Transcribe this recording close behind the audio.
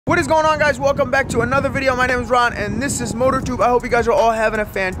What is going on, guys? Welcome back to another video. My name is Ron and this is MotorTube. I hope you guys are all having a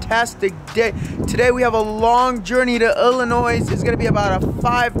fantastic day. Today we have a long journey to Illinois. It's going to be about a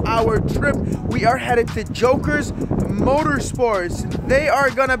 5-hour trip. We are headed to Jokerz Motorsports. They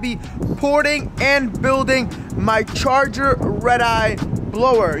are going to be porting and building my Charger Redeye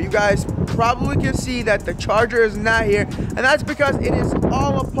blower. You guys probably can see that the charger is not here, and that's because it is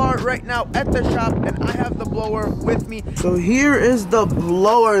all apart right now at the shop and I have the blower with me. So here is the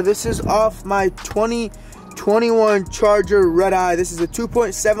blower. This is off my 2021 Charger Redeye. This is a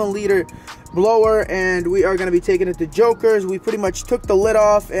 2.7 liter blower and we are going to be taking it to Jokerz. We pretty much took the lid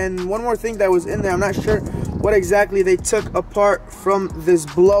off, and one more thing that was in there, I'm not sure what exactly they took apart from this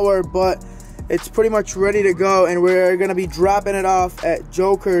blower, but it's pretty much ready to go, and we're going to be dropping it off at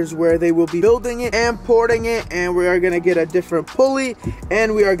Jokerz, where they will be building it and porting it, and we are going to get a different pulley,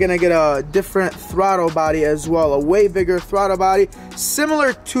 and we are going to get a different throttle body as well, a way bigger throttle body,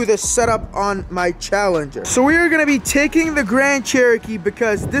 similar to the setup on my Challenger. So we are going to be taking the Grand Cherokee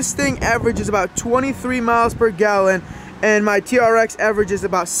because this thing averages about 23 miles per gallon, and my TRX averages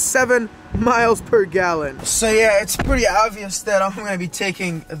about 7 miles per gallon. So yeah, it's pretty obvious that I'm going to be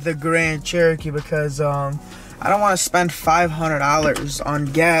taking the Grand Cherokee because I don't want to spend $500 on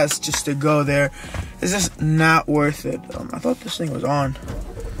gas just to go there. It's just not worth it. I thought this thing was on.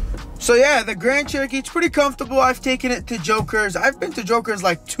 So yeah, the Grand Cherokee, it's pretty comfortable. I've taken it to Jokerz. I've been to Jokerz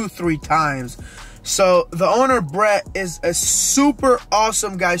like 2-3 times. So the owner, Brett, is a super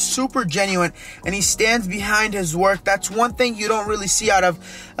awesome guy, super genuine, and he stands behind his work. That's one thing you don't really see out of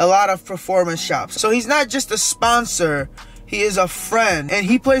a lot of performance shops. So he's not just a sponsor, he is a friend, and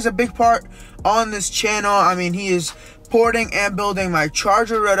he plays a big part on this channel. I mean, he is porting and building my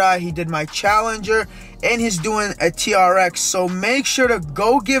Charger Redeye, he did my Challenger, and he's doing a TRX. So make sure to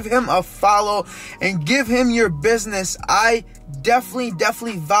go give him a follow and give him your business. I definitely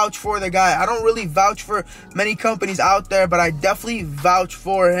vouch for the guy. I don't really vouch for many companies out there, but I definitely vouch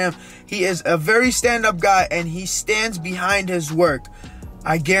for him. He is a very stand-up guy and he stands behind his work.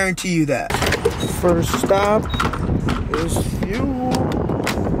 I guarantee you that. First stop is fuel.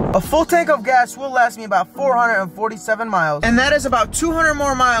 A full tank of gas will last me about 447 miles, and that is about 200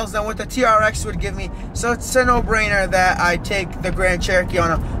 more miles than what the TRX would give me. So it's a no-brainer that I take the Grand Cherokee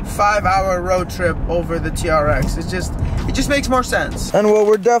on a 5-hour road trip over the TRX. It just makes more sense. And well,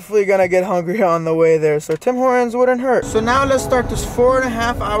 we're definitely gonna get hungry on the way there, so Tim Hortons wouldn't hurt. So now let's start this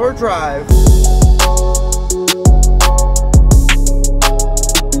 4.5-hour drive.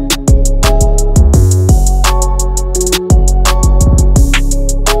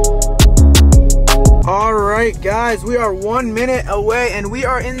 Alright guys, we are 1 minute away and we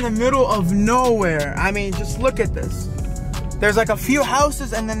are in the middle of nowhere. I mean, just look at this. There's like a few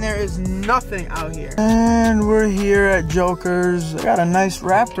houses and then there is nothing out here. And we're here at Jokerz. I got a nice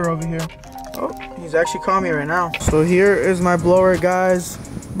Raptor over here. Oh, he's actually calling me right now. So here is my blower, guys.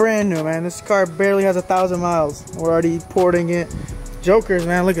 Brand new, man. This car barely has 1,000 miles. We're already porting it. Jokerz,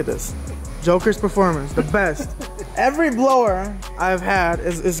 man, look at this. Jokerz Performance, the best. Every blower I've had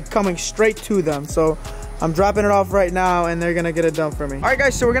is coming straight to them, so I'm dropping it off right now and they're gonna get it done for me. All right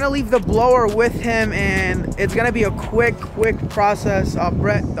guys, so we're gonna leave the blower with him and it's gonna be a quick process.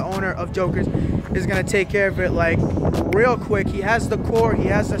 Brett, the owner of Jokerz, is gonna take care of it like real quick. He has the core, he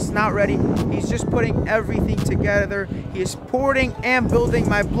has the snout ready, he's just putting everything together. He is porting and building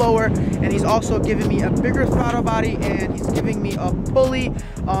my blower, and he's also giving me a bigger throttle body and he's giving me a pulley.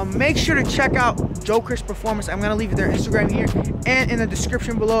 Make sure to check out Jokerz Performance. I'm gonna leave their Instagram here and in the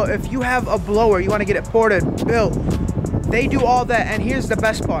description below. If you have a blower, you want to get it ported, built, they do all that. And here's the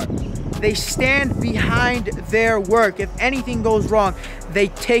best part, they stand behind their work. If anything goes wrong, they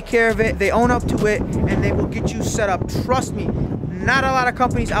take care of it, they own up to it, and they will get you set up. Trust me, not a lot of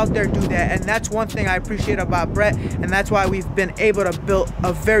companies out there do that, and that's one thing I appreciate about Brett, and that's why we've been able to build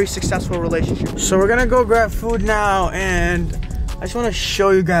a very successful relationship. So we're gonna go grab food now, and I just want to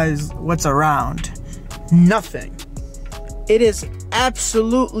show you guys what's around. Nothing. It is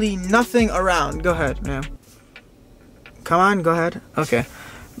absolutely nothing around. Go ahead, ma'am. Come on, go ahead. Okay.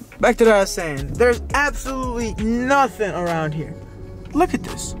 Back to what I was saying. There's absolutely nothing around here. Look at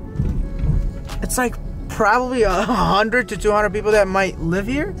this. It's like probably 100 to 200 people that might live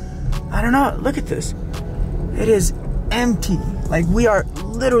here. I don't know. Look at this. It is empty. Like, we are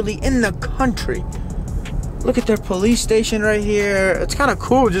literally in the country. Look at their police station right here. It's kind of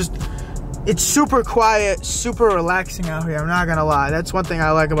cool. Just, it's super quiet, super relaxing out here. I'm not gonna lie. That's one thing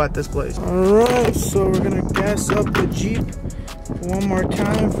I like about this place. All right, so we're gonna gas up the Jeep one more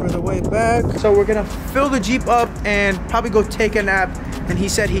time for the way back. So we're gonna fill the Jeep up and probably go take a nap and he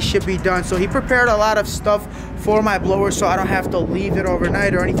said he should be done. So he prepared a lot of stuff for my blower so I don't have to leave it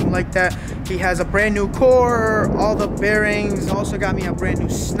overnight or anything like that. He has a brand new core, all the bearings, also got me a brand new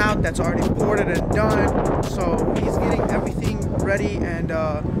snout that's already ported and done. So he's getting everything ready, and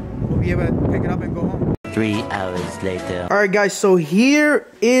we'll be able to pick it up and go home. 3 hours later. All right, guys, so here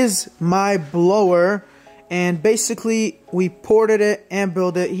is my blower, and basically we ported it and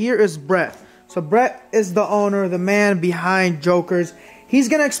built it. Here is Brett. So Brett is the owner, the man behind jokerz. He's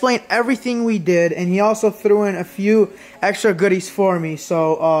gonna explain everything we did, and he also threw in a few extra goodies for me.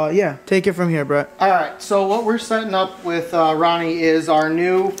 So yeah, take it from here, Brett. All right, so what we're setting up with Ronnie is our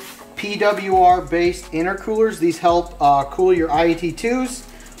new PWR based intercoolers. These help cool your IET2s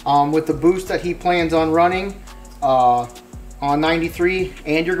with the boost that he plans on running on 93,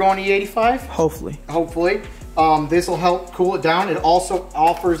 and you're going to E85? Hopefully. This will help cool it down. It also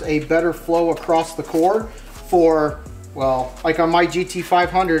offers a better flow across the core for, well, like on my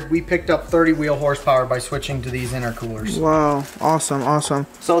GT500, we picked up 30 wheel horsepower by switching to these intercoolers. Wow, awesome, awesome.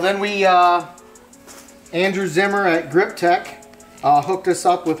 So then we, Andrew Zimmer at Grip Tech hooked us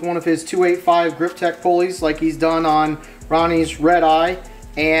up with one of his 285 Grip Tech pulleys like he's done on Ronnie's Redeye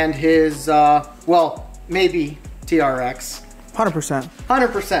and his, well, maybe TRX. 100%.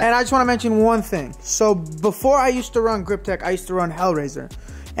 100%. And I just want to mention one thing. So before I used to run Grip Tech, I used to run Hellraiser.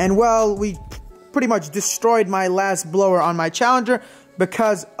 And well, we pretty much destroyed my last blower on my Challenger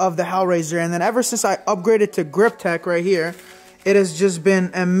because of the Hellraiser. And then ever since I upgraded to Grip Tech right here, it has just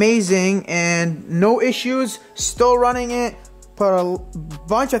been amazing and no issues. Still running it, put a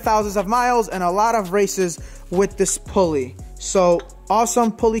bunch of thousands of miles and a lot of races with this pulley. So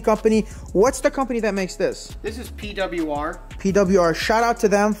awesome pulley company. What's the company that makes this? This is PWR. PWR. Shout out to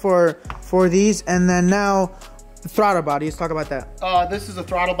them for these. And then now the throttle body. Let's talk about that. This is a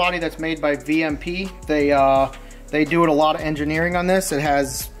throttle body that's made by VMP. They do a lot of engineering on this. It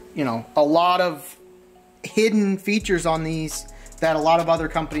has, you know, a lot of hidden features on these that a lot of other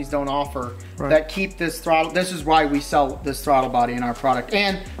companies don't offer, that keep this throttle. This is why we sell this throttle body in our product,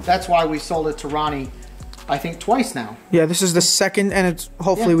 and that's why we sold it to Ronnie, I think, twice now. Yeah, this is the second, and it's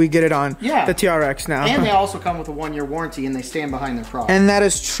hopefully we get it on the TRX now. And they also come with a 1-year warranty, and they stand behind their product. And that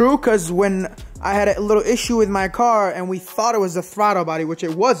is true, because when I had a little issue with my car and we thought it was the throttle body, which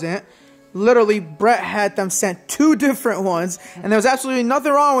it wasn't, literally Brett had them sent 2 different ones, and there was absolutely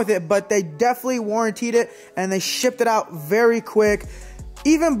nothing wrong with it, but they definitely warranted it and they shipped it out very quick,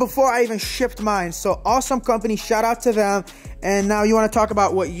 even before I even shipped mine. So awesome company, shout out to them. And now you want to talk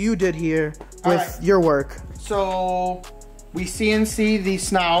about what you did here with your work. So we CNC the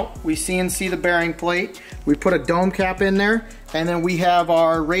snout, we CNC the bearing plate, we put a dome cap in there, and then we have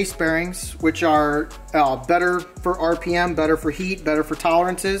our race bearings, which are better for RPM, better for heat, better for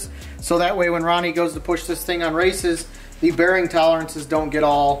tolerances. So that way when Ronnie goes to push this thing on races, the bearing tolerances don't get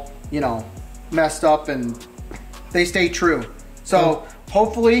all, you know, messed up, and they stay true. So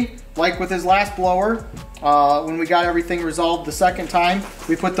hopefully, like with his last blower, when we got everything resolved the second time,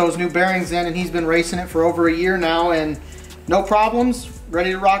 we put those new bearings in, and he's been racing it for over a year now, and no problems,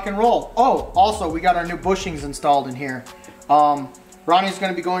 ready to rock and roll. Oh, also, we got our new bushings installed in here. Ronnie's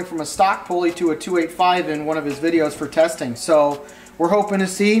going to be going from a stock pulley to a 285 in one of his videos for testing. So we're hoping to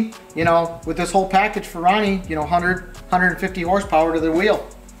see, you know, with this whole package for Ronnie, you know, 150 horsepower to the wheel.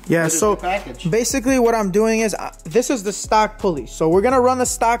 Yeah, so basically what I'm doing is, this is the stock pulley. So we're going to run the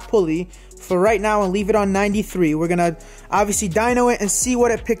stock pulley for right now and leave it on 93. We're going to obviously dyno it and see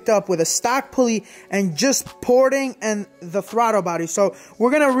what it picked up with a stock pulley and just porting and the throttle body. So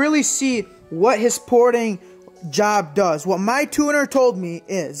we're going to really see what his porting job does. What my tuner told me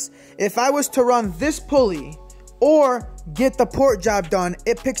is, if I was to run this pulley or get the port job done,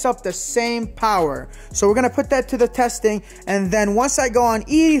 it picks up the same power. So we're gonna put that to the testing, and then once I go on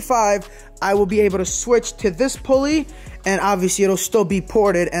E85, I will be able to switch to this pulley, and obviously it'll still be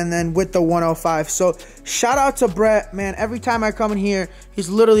ported, and then with the 105. So shout out to Brett, man. Every time I come in here, he's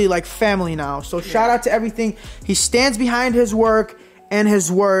literally like family now. So shout out to everything. He stands behind his work and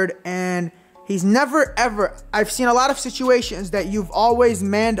his word, and he's never ever, I've seen a lot of situations that you've always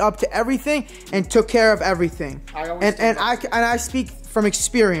manned up to everything and took care of everything. And I speak from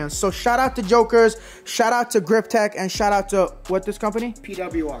experience. So shout out to jokerz, shout out to Grip Tech, and shout out to what, this company?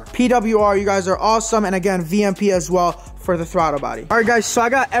 PWR. PWR, you guys are awesome. And again, VMP as well for the throttle body. All right, guys, so I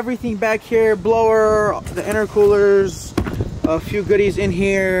got everything back here, blower, the intercoolers, a few goodies in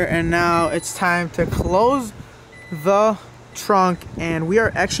here, and now it's time to close the trunk, and we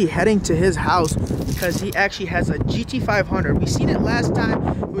are actually heading to his house because he actually has a GT500. We seen it last time.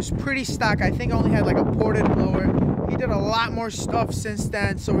 It was pretty stock. I think I only had like a ported blower. He did a lot more stuff since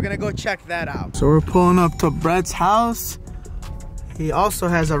then, so we're gonna go check that out. So we're pulling up to Brett's house. He also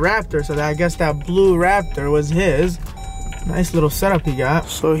has a Raptor, so I guess that blue Raptor was his. Nice little setup he got.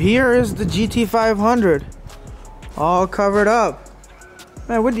 So here is the GT500, all covered up.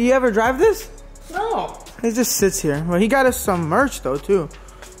 Man, do you ever drive this? No. It just sits here. Well, he got us some merch though too.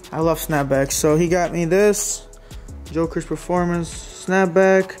 I love snapbacks. So he got me this jokerz Performance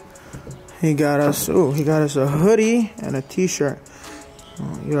snapback. He got us a hoodie and a t-shirt.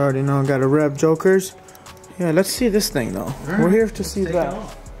 Oh, you already know I got a rep jokerz. Yeah, let's see this thing though. We're here to see that.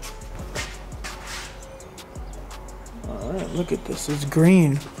 Alright, look at this. It's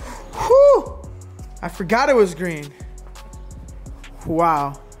green. Whew! I forgot it was green.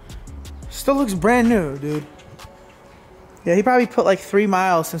 Wow. Still looks brand new, dude. Yeah, he probably put like 3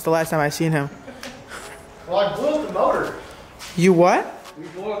 miles since the last time I seen him. Well, I blew up the motor. You what? We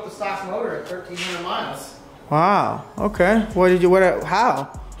blew up the stock motor at 1,300 miles. Wow. Okay.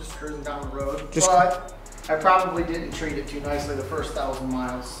 How? Just cruising down the road. Just but I probably didn't treat it too nicely the first 1,000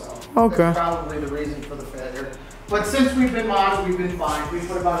 miles, so okay. That's probably the reason for the failure. But since we've been modded, we've been fine. We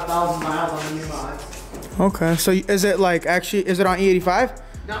put about 1,000 miles on the new mods. Okay. So is it like actually? Is it on E85?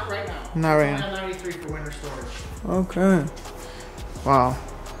 Not right now. Not right now. 93 for winter storage. Okay. Wow.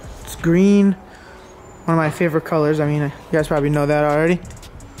 It's green. One of my favorite colors. I mean, you guys probably know that already.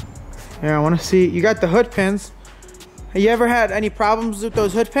 Yeah, I want to see. You got the hood pins. Have you ever had any problems with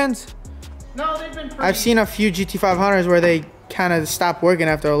those hood pins? No, they've been pretty... I've seen a few GT500s where they kind of stop working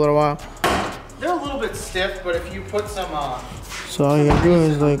after a little while. They're a little bit stiff, but if you put some... so all you gotta do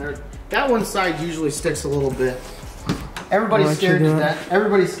is like... That one side usually sticks a little bit. Everybody's scared to that.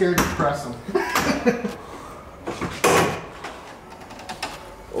 Everybody's scared to press them.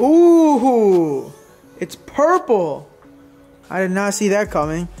 Ooh, it's purple. I did not see that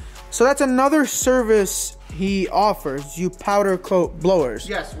coming. So that's another service he offers. You powder coat blowers.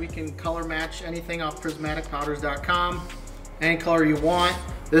 Yes, we can color match anything off prismaticpowders.com. Any color you want.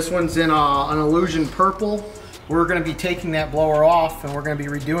 This one's in an illusion purple. We're going to be taking that blower off and we're going to be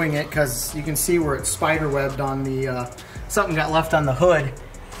redoing it because you can see where it's spider webbed on the something got left on the hood,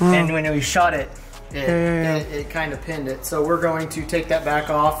 and when we shut it, it kind of pinned it. So we're going to take that back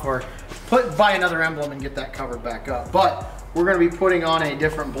off or buy another emblem and get that covered back up. But we're going to be putting on a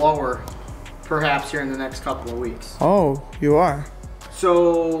different blower perhaps here in the next couple of weeks. Oh, you are?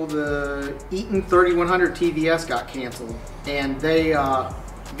 So the Eaton 3100 TVS got canceled, and they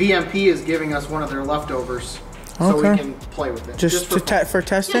VMP is giving us one of their leftovers. So we can play with it. Just for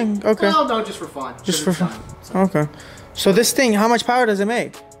testing? Yeah. Okay. Well, no, just for fun. Just for fun. So. Okay. So this thing, how much power does it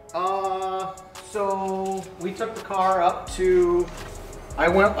make? So we took the car up to. I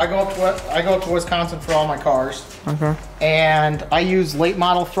go up to Wisconsin for all my cars. Okay. And I use late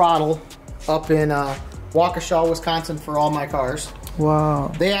model throttle up in Waukesha, Wisconsin for all my cars.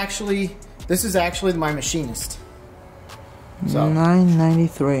 Wow. This is actually my machinist. So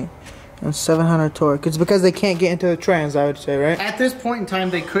 993 and 700 torque. It's because they can't get into the trans, I would say, right? At this point in time,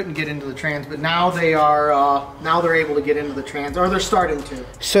 they couldn't get into the trans, but now they are. Now they're able to get into the trans, or they're starting to.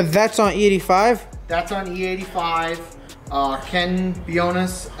 So that's on E85. That's on E85. Ken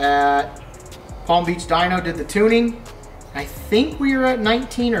Bionis at Palm Beach Dyno did the tuning. I think we were at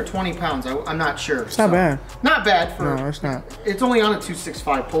 19 or 20 pounds. I'm not sure. It's not bad. Not bad for. No, it's not. It's only on a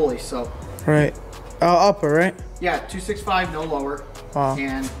 265 pulley, so. Right. Upper, right? Yeah, 265, no lower. Wow.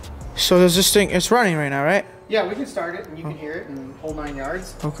 And so there's this thing. It's running right now, right? yeah, we can start it and you can hear it and whole 9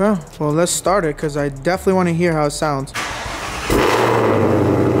 yards. Okay. Well, let's start it because I definitely want to hear how it sounds.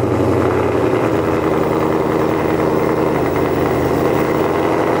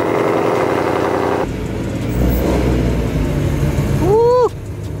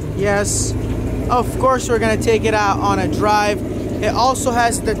 Yes, of course we're gonna take it out on a drive. It also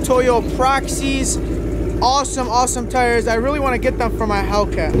has the Toyo Proxies. Awesome tires. I really want to get them for my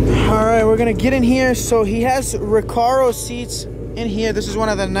Hellcat. All right, we're gonna get in here. So he has Recaro seats in here. This is one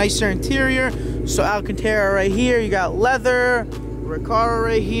of the nicer interior. So Alcantara right here. You got leather, Recaro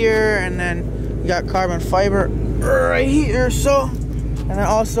right here, and then you got carbon fiber right here. So, and then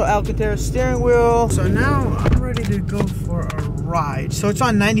also Alcantara steering wheel. So now I'm ready to go for a ride. So it's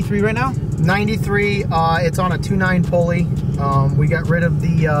on 93 right now? 93, it's on a 2.9 pulley. We got rid of the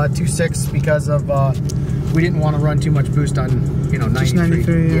 2.6 because of we didn't want to run too much boost on 93. Just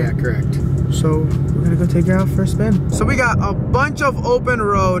 93, yeah, correct. So we're gonna go take it out for a spin. So we got a bunch of open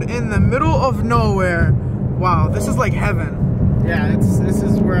road in the middle of nowhere. Wow, this is like heaven. Yeah, this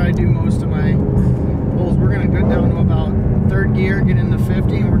is where I do most of my pulls. We're gonna go down to about 3rd gear, get into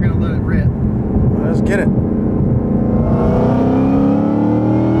 50, and we're gonna let it rip. Let's get it.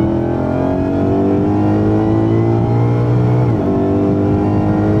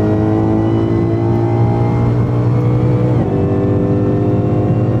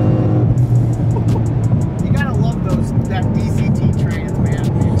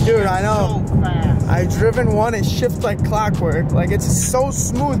 Dude, I know. So fast. I've driven one, it shifts like clockwork. Like, it's so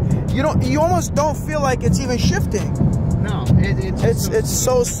smooth. You almost don't feel like it's even shifting. No, it's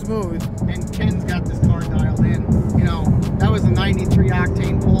so smooth. And Ken's got this car dialed in. You know, that was a 93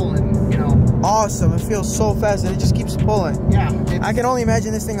 octane pull, and you know. Awesome. It feels so fast and it just keeps pulling. Yeah. I can only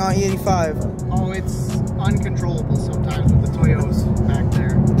imagine this thing on E85. Oh, it's uncontrollable sometimes with the Toyos back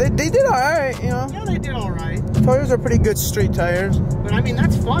there. They did all right, you know. Yeah, they did all right. Toyos are pretty good street tires. But I mean,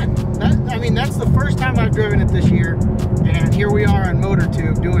 that's fun. That's the first time I've driven it this year, and here we are on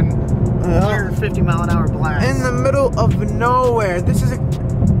MotorTube doing 150 mile an hour blast in the middle of nowhere. This is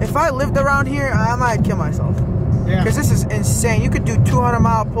if I lived around here, I might kill myself. Yeah. Because this is insane. You could do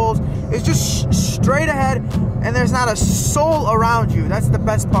 200-mile pulls. It's just straight ahead, and there's not a soul around you. That's the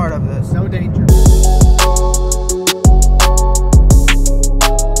best part of this. No danger.